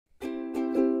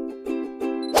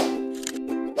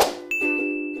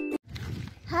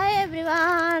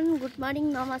Everyone good morning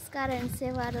नमस्कार and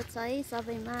सेवारो छ है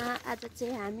सबैमा। आज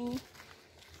चाहिँ हामी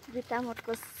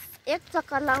बिर्तामोडको एक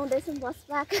चक्कर लाउँदैछौँ bus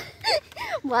park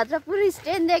Bhadrapur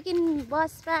स्ट्यान्डदेखि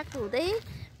bus park हुँदै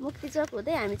मुक्ति चोक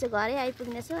हुँदै हामी चाहिँ घरै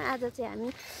आइपुग्नेछौँ। आज चाहिँ हामी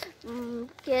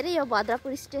के अरे यो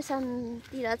भद्रपुर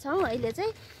स्टेसनतिर छौँ। अहिले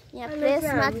चाहिँ यहाँ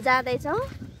प्रेसमा जाँदैछौँ,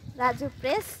 राजु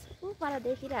प्रेस पर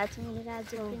देखिरहेको छु मैले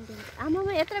राजु प्रिन्टिङ।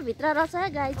 आमामा यत्रो भित्र रहेछ है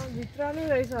गाइज, भित्र नै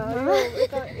रहेछ।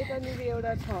 यतानिर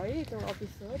एउटा छ है त्यो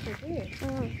अफिस हो त्यो कि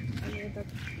अनि यता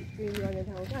प्रिन्ट गर्ने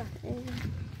ठाउँ का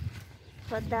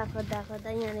खोज्दा खोज्दा खोज्दा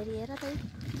यहाँनिर हेर त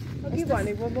अघि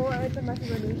भनेको म यता माथि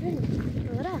गरिदिन्छु नि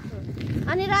हो र।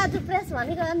 अनि राजु प्रेस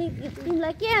भनेको अनि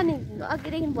तिमीलाई के अनि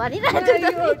अघिदेखि भनिरहेको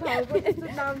यो ठाउँको त्यस्तो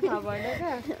नाम थाहा भएन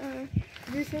क्या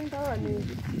बिर्सेन त अनि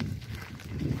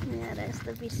यहाँ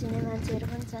यस्तो बिर्सिने मान्छेहरू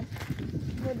पनि छन्।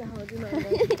 म देखाउँदिनँ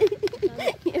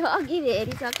यो अघि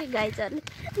हेरिसक्यो गाइजहरूले।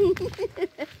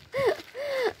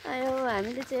 अयो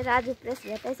हामीले चाहिँ राजु प्रेस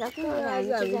भेटाइसक्यौँ।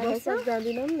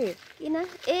 जाँदैनौँ नि किन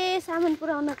ए सामान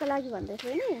पुऱ्याउनको लागि भन्दै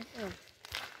थियो नि।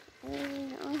 ए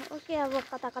ओके अब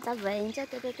कता कता भइन्छ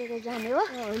त्यतै जाने हो।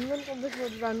 ह्युमन कम्प्लेक्समा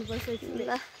जानुपर्छ ल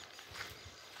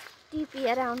टी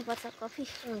पिएर आउनुपर्छ। कफी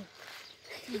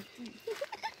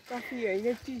कफी होइन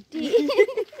टी।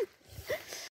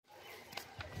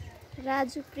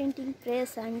 राजु प्रिन्टिङ प्रेस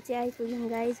हामी चाहिँ आइपुग्यौँ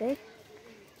गाइज है।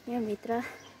 यहाँभित्र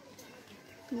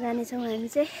जानेछौँ हामी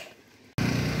चाहिँ।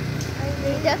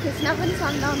 भिडियो खिच्न पनि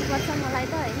सम्झाउनुपर्छ मलाई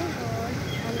त होइन।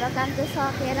 हाम्रो काम चाहिँ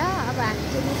सकेर अब हामी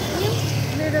चाहिँ निस्क्यौँ।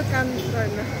 मेरो काम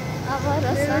गर्न अब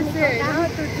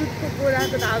त्यो जुटको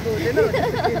बोराको धागो हुँदैन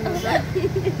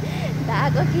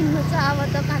धागो किन्नु छ। अब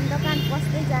दोकान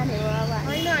पस्दै जाने हो। अब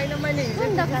होइन मैले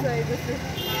कुन दोकान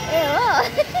ए हो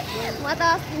म त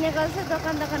अस्ति नै गर्छ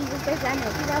दोकान बुझ्दै जाने हो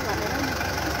कि भनेर नि।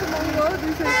 त्यस्तो महँगो हो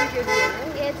 200 रुपियाँ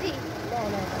केजी।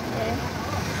 ए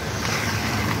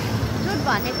जुट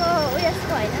भनेको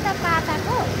उयसको होइन त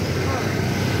पाताको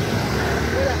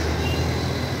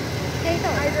त्यही त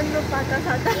आइरहनु पाता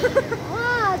साता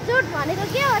जुट भनेको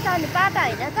के हो त अनि पाता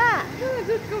होइन त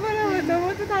जुटको बराबर न म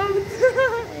त थाहा हुन्छ।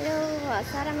 यो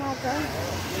सारामा छ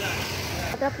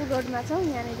भद्रपुर रोडमा छौँ।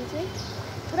 यहाँनिर चाहिँ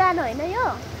पुरानो होइन यो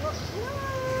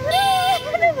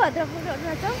भद्रपुर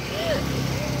रोडमा छौँ।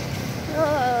 यो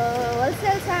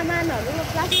होलसेल सामानहरू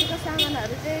प्लास्टिकको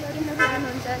सामानहरू चाहिँ किन्न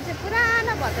चाहनुहुन्छ भने चाहिँ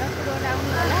पुरानो भद्रपुर रोड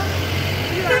आउनु होला।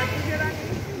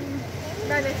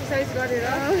 एक्सर्साइज गरेर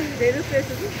धेरै फ्रेस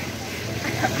हुन्छ।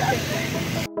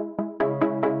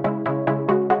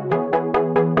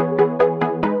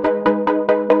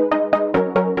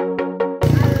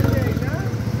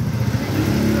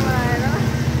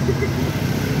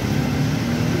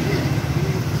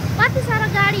 कति साह्रो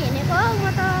गाडी हिँडेको हौ। म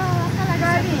त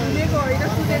गाडी हिँडेको होइन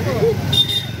कुदेको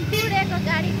कुडेको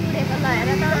गाडी कुडेको लगेर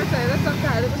त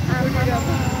सक्काहरू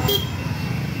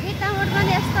बिर्तामोड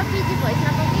पनि यस्तो बिजी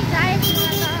भइसक्यो कि गाडीमा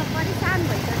त परेसान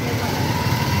भइसक्यो।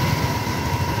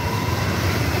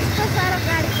 यस्तो साह्रो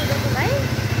गाडी कुदेको भाइ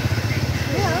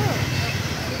यो हो।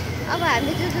 अब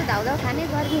हामी जुजु धाउधाउ खाने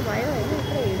गर्मी भयो होइन।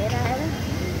 यत्रो हिँडेर आएर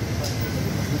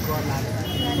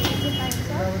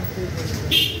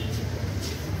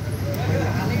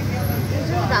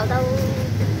जुजु धाउधाउ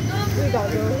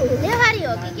नेवारी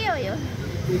हो कि के हो यो?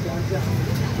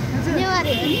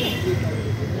 नेवारी हो नि।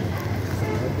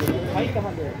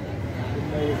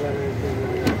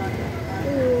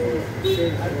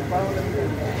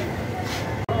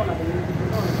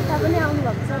 तपाईँ पनि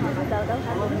आउनुभएको छ जुजु धाउधाउ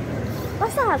खानु।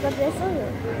 कस्तो खालको ड्रेस हो यो?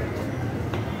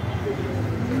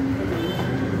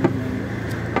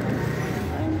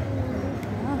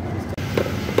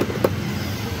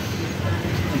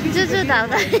 जुजु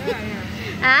धाउधाउ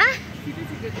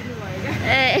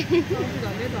ए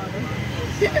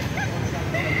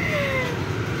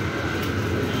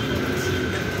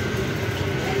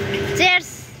चेयर्स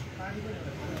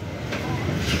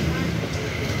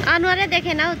अनुहारै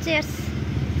देखेन हौ चेयर्स।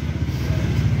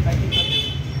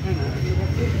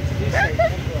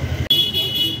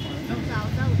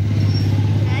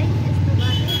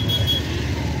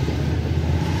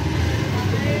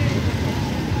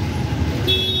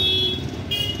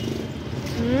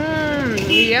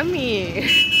 यम्मी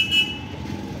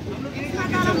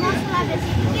मसला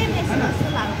बेसी के बेसी जस्तो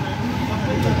लाग्छ।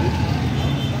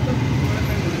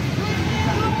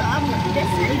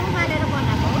 त्यसरी उमालेर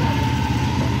बनाएको हो।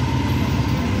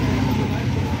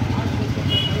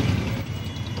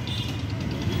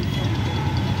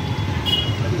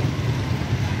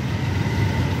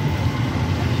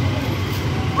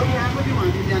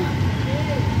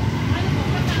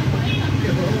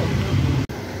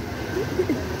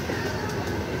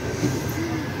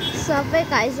 सबै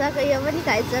खाइसक्यो, यो पनि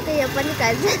खाइसक्यो, यो पनि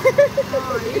खाइसक्यो।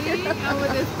 अब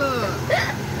त्यस्तो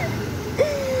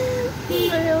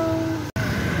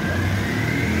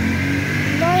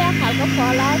नयाँ खालको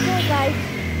फल आएको गाइस,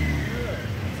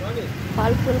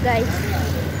 फलफुल गाइस।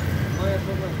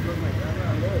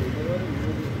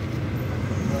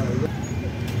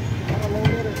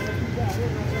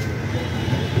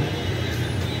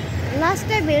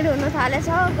 लास्टै भिड हुन थालेछ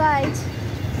हौ गाइस।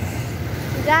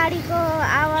 गाडीको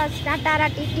आवाज टाटारा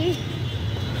टिटी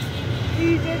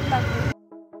इरिटेट लाग्छ।